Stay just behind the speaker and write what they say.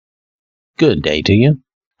Good day to you.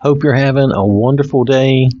 Hope you're having a wonderful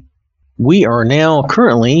day. We are now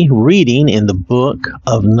currently reading in the book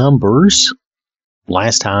of Numbers.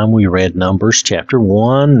 Last time we read Numbers chapter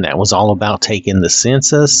 1. That was all about taking the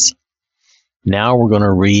census. Now we're going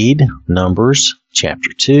to read Numbers chapter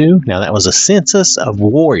 2. Now that was a census of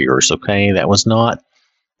warriors, okay? That was not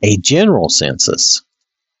a general census.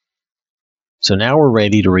 So now we're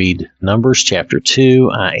ready to read Numbers chapter 2.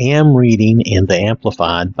 I am reading in the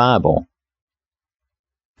Amplified Bible.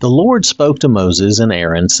 The Lord spoke to Moses and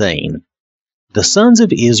Aaron, saying, The sons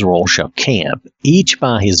of Israel shall camp, each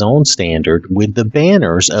by his own standard, with the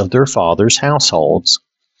banners of their fathers' households.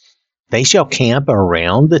 They shall camp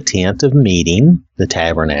around the tent of meeting, the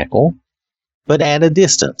tabernacle, but at a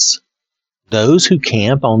distance. Those who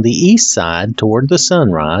camp on the east side toward the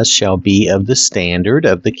sunrise shall be of the standard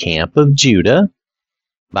of the camp of Judah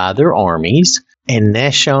by their armies, and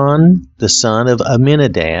Nahshon the son of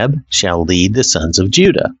Amminadab shall lead the sons of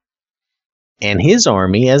Judah. And his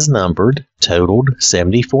army, as numbered, totaled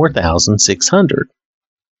 74,600.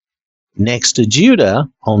 Next to Judah,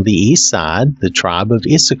 on the east side, the tribe of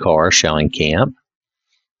Issachar shall encamp,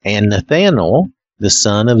 and Nathanael the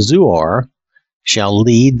son of Zuar shall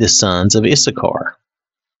lead the sons of Issachar,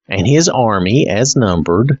 and his army, as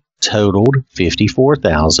numbered, totaled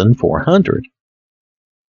 54,400.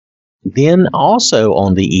 Then also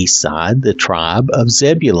on the east side, the tribe of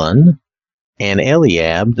Zebulun, and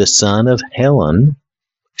Eliab the son of Helon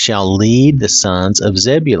shall lead the sons of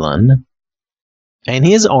Zebulun, and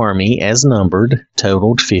his army, as numbered,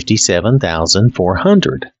 totaled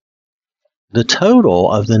 57,400. The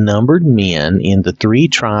total of the numbered men in the three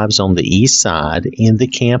tribes on the east side in the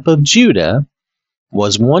camp of Judah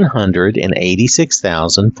was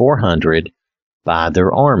 186,400 by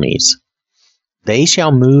their armies. They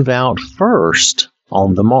shall move out first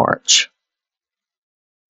on the march.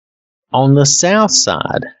 On the south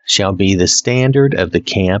side shall be the standard of the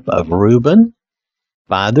camp of Reuben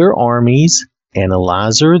by their armies, and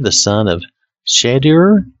Elizur the son of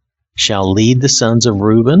Shedeur shall lead the sons of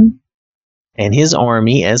Reuben, and his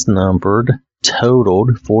army, as numbered,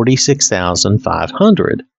 totaled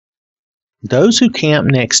 46,500. Those who camp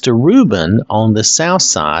next to Reuben on the south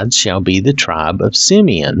side shall be the tribe of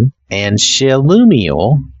Simeon, and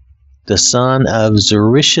Shelumiel, the son of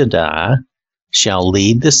Zurishaddai, shall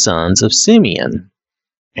lead the sons of Simeon,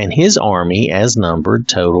 and his army, as numbered,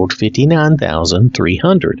 totaled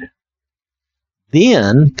 59,300.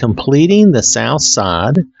 Then, completing the south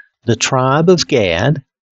side, the tribe of Gad,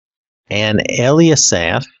 and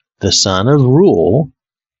Eliasaph, the son of Reuel,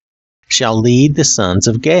 shall lead the sons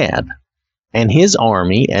of Gad, and his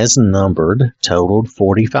army, as numbered, totaled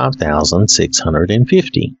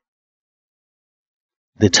 45,650.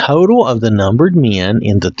 The total of the numbered men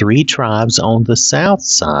in the three tribes on the south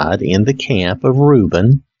side in the camp of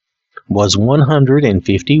Reuben was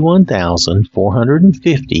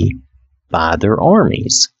 151,450 by their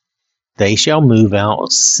armies. They shall move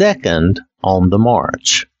out second on the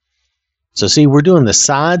march. So see, we're doing the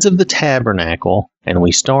sides of the tabernacle, and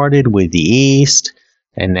we started with the east,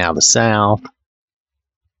 and now the south,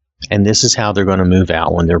 and this is how they're going to move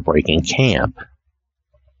out when they're breaking camp.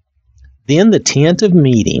 Then the tent of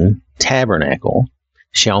meeting, tabernacle,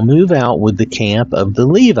 shall move out with the camp of the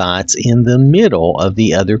Levites in the middle of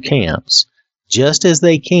the other camps. Just as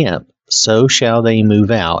they camp, so shall they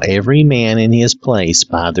move out, every man in his place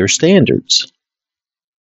by their standards.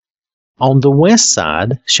 On the west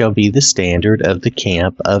side shall be the standard of the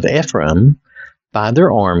camp of Ephraim by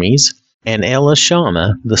their armies, and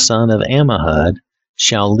Elishama the son of Ammihud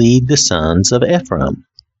shall lead the sons of Ephraim,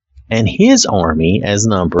 and his army, as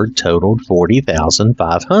numbered, totaled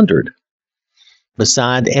 40,500.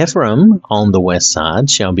 Beside Ephraim, on the west side,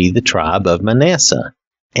 shall be the tribe of Manasseh,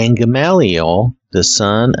 and Gamaliel the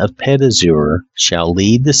son of Pedazur shall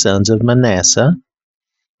lead the sons of Manasseh,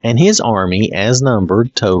 and his army, as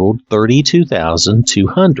numbered, totaled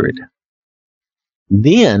 32,200.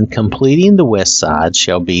 Then, completing the west side,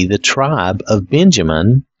 shall be the tribe of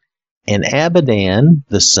Benjamin, and Abidan,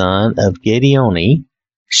 the son of Gideoni,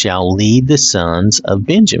 shall lead the sons of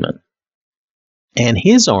Benjamin. And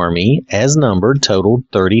his army, as numbered, totaled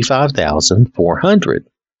 35,400.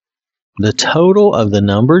 The total of the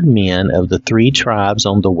numbered men of the three tribes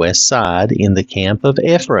on the west side in the camp of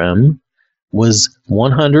Ephraim was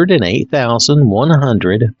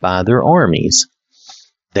 108,100 by their armies.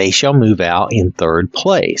 They shall move out in third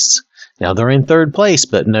place. Now they're in third place,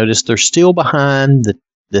 but notice they're still behind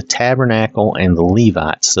the tabernacle and the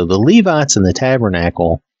Levites. So the Levites and the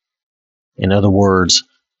tabernacle, in other words,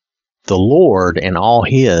 the Lord and all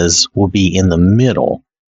his will be in the middle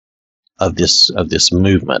of this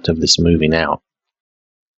movement, of this moving out.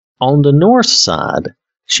 On the north side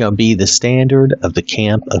shall be the standard of the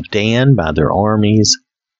camp of Dan by their armies,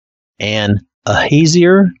 and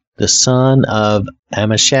Ahiezer, the son of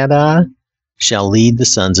Ammishaddai, shall lead the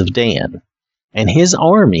sons of Dan, and his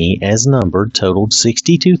army, as numbered, totaled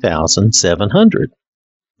 62,700.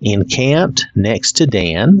 Encamped next to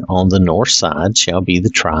Dan on the north side shall be the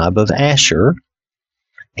tribe of Asher,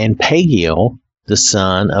 and Pagiel, the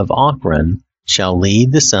son of Ochran, shall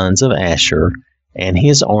lead the sons of Asher, and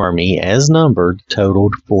his army, as numbered,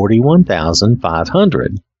 totaled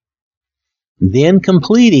 41,500. Then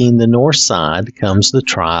completing the north side comes the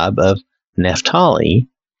tribe of Naphtali,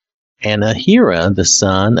 and Ahira, the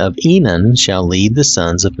son of Enan, shall lead the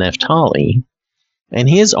sons of Naphtali, and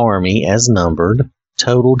his army, as numbered,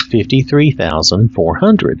 totaled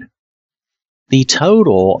 53,400. The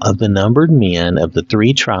total of the numbered men of the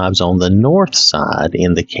three tribes on the north side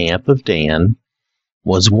in the camp of Dan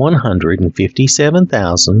was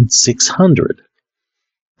 157,600.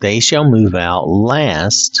 They shall move out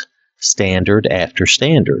last, standard after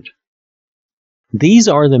standard. These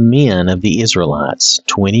are the men of the Israelites,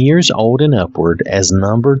 20 years old and upward, as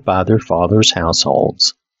numbered by their fathers'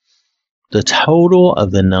 households. The total of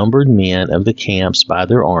the numbered men of the camps by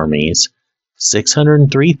their armies,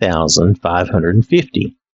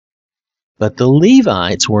 603,550. But the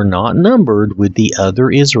Levites were not numbered with the other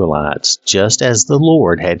Israelites, just as the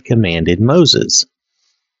Lord had commanded Moses.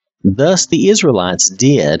 Thus the Israelites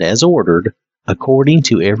did as ordered, according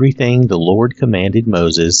to everything the Lord commanded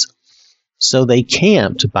Moses. So they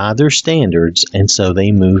camped by their standards, and so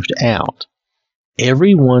they moved out,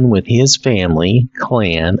 every one with his family,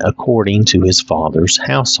 clan, according to his father's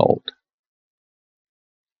household.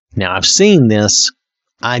 Now, I've seen this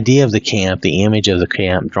idea of the camp, the image of the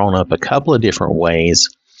camp, drawn up a couple of different ways.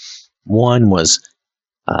 One was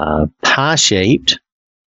pie-shaped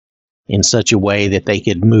in such a way that they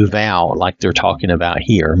could move out, like they're talking about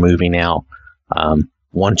here, moving out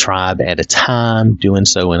one tribe at a time, doing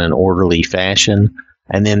so in an orderly fashion.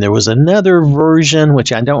 And then there was another version,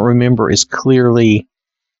 which I don't remember as clearly,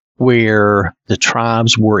 where the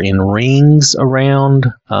tribes were in rings around.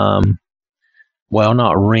 Well,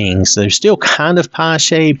 not rings. They're still kind of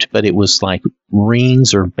pie-shaped, but it was like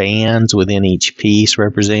rings or bands within each piece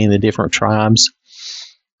representing the different tribes.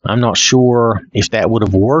 I'm not sure if that would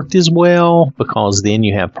have worked as well, because then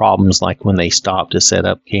you have problems like when they stop to set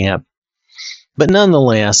up camp. But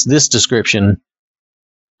nonetheless, this description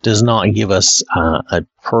does not give us a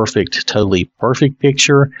totally perfect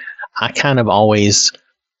picture. I kind of always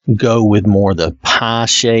go with more the pie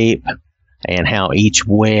shape and how each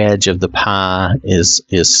wedge of the pie is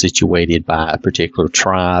situated by a particular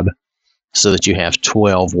tribe, so that you have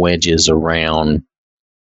 12 wedges around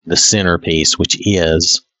the centerpiece, which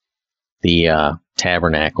is the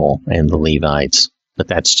tabernacle and the Levites. But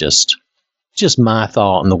that's just my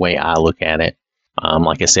thought and the way I look at it.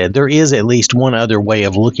 Like I said, there is at least one other way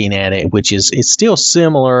of looking at it, which is it's still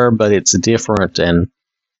similar, but it's different. And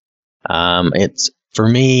for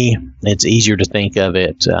me, it's easier to think of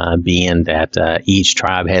it being that each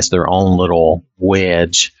tribe has their own little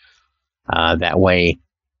wedge. That way,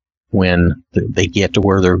 when they get to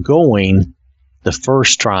where they're going, the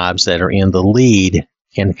first tribes that are in the lead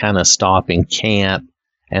can kind of stop and camp,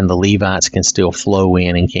 and the Levites can still flow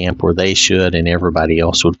in and camp where they should, and everybody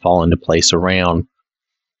else would fall into place around.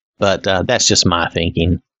 But that's just my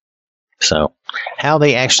thinking. So how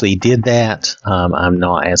they actually did that, I'm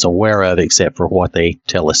not as aware of, except for what they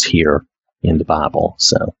tell us here in the Bible.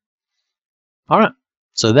 So, all right.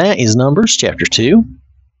 So that is Numbers chapter 2.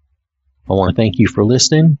 I want to thank you for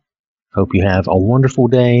listening. Hope you have a wonderful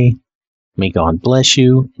day. May God bless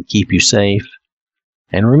you and keep you safe.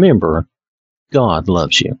 And remember, God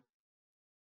loves you.